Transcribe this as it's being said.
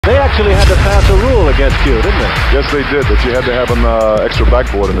actually had to pass a rule against you, didn't they? Yes, they did, that you had to have an extra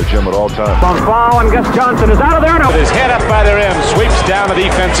backboard in the gym at all times. Foul, and Gus Johnson is out of there. With his head up by the rim, sweeps down a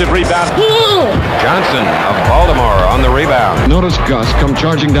defensive rebound. Johnson of Baltimore on the rebound. Notice Gus come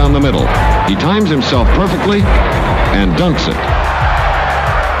charging down the middle. He times himself perfectly and dunks it.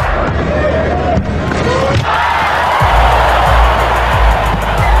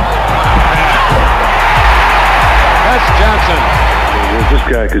 Gus Johnson. This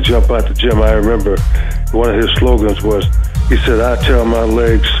guy could jump out the gym. I remember one of his slogans was, he said, "I tell my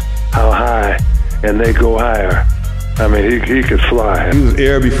legs how high, and they go higher." I mean, he could fly. He was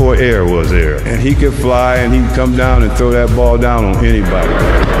air before air was air. And he could fly, and he could come down and throw that ball down on anybody.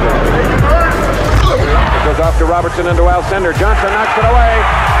 It goes off to Robertson into Alcindor. Johnson knocks it away,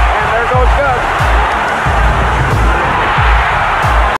 and there goes Gus.